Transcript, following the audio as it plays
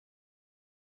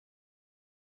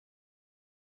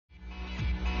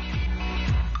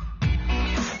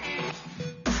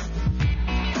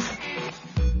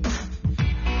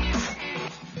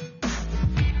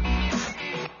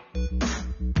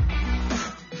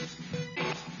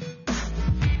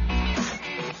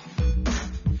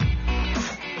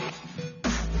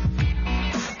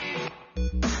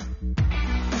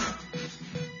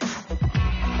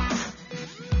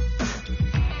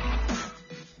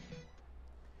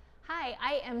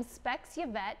Hi, I am Specs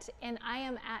Yvette, and I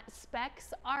am at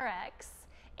SpecsRx,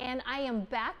 and I am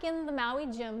back in the Maui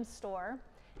Gym store.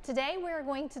 Today we're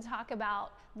going to talk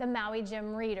about the Maui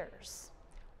Gym readers.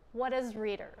 What is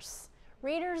readers?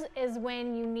 Readers is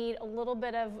when you need a little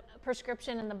bit of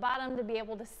prescription in the bottom to be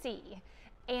able to see.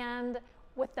 And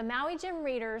with the Maui Gym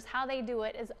readers, how they do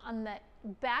it is on the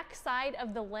back side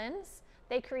of the lens,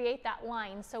 they create that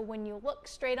line. So when you look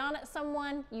straight on at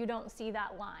someone, you don't see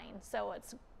that line. So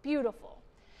it's beautiful.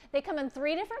 They come in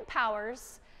 3 different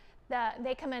powers.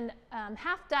 They come in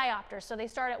half diopters. So they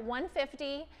start at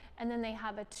 150, and then they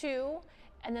have a 2,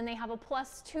 and then they have a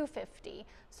plus 250.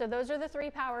 So those are the 3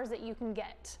 powers that you can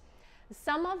get.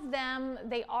 Some of them,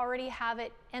 they already have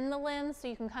it in the lens, so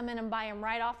you can come in and buy them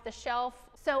right off the shelf.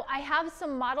 So I have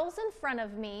some models in front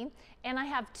of me, and I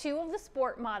have 2 of the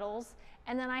sport models,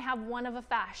 and then I have 1 of a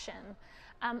fashion.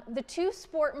 The 2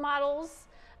 sport models,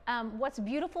 what's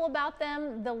beautiful about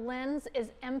them, the lens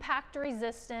is impact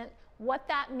resistant. What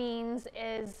that means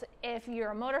is if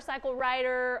you're a motorcycle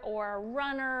rider or a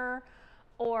runner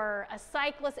or a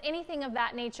cyclist, anything of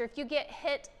that nature, if you get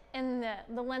hit in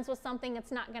the lens with something,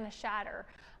 it's not going to shatter.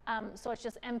 So it's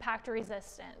just impact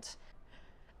resistant.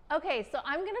 Okay, so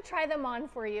I'm going to try them on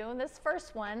for you. This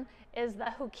first one is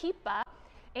the Hukipa,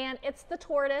 and it's the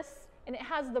tortoise, and it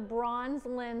has the bronze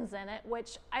lens in it,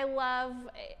 which I love.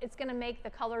 It's going to make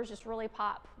the colors just really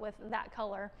pop with that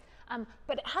color.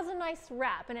 But it has a nice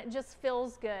wrap, and it just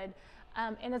feels good,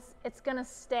 and it's going to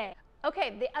stay.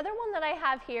 Okay, the other one that I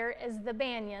have here is the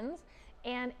Banyans,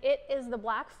 and it is the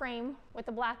black frame with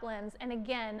the black lens. And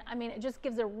again, I mean, it just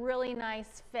gives a really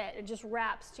nice fit. It just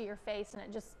wraps to your face,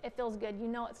 and it feels good. You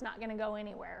know it's not going to go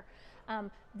anywhere.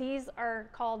 These are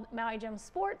called Maui Gym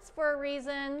Sports for a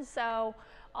reason. So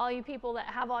all you people that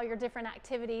have all your different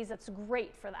activities, it's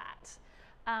great for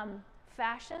that.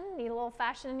 Fashion, need a little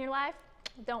fashion in your life?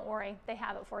 Don't worry, they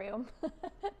have it for you.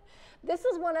 This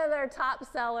is one of their top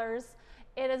sellers.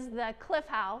 It is the Cliff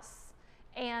House,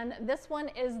 and this one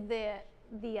is the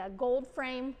gold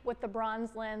frame with the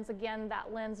bronze lens. Again,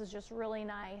 that lens is just really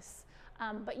nice.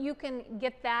 But you can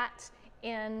get that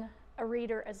in a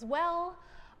reader as well.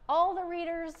 All the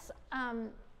readers,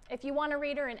 if you want a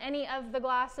reader in any of the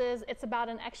glasses, it's about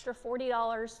an extra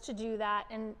 $40 to do that.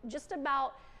 And just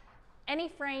about any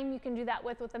frame you can do that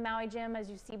with the Maui Gym. As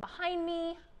you see behind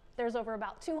me, there's over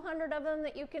about 200 of them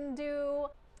that you can do.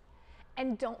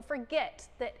 And don't forget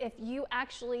that if you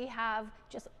actually have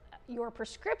just your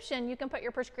prescription, you can put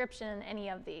your prescription in any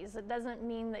of these. It doesn't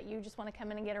mean that you just want to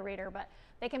come in and get a reader, but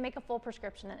they can make a full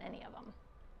prescription in any of them.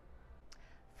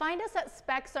 Find us at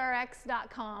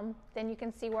SpecsRx.com, then you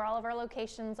can see where all of our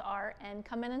locations are and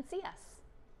come in and see us.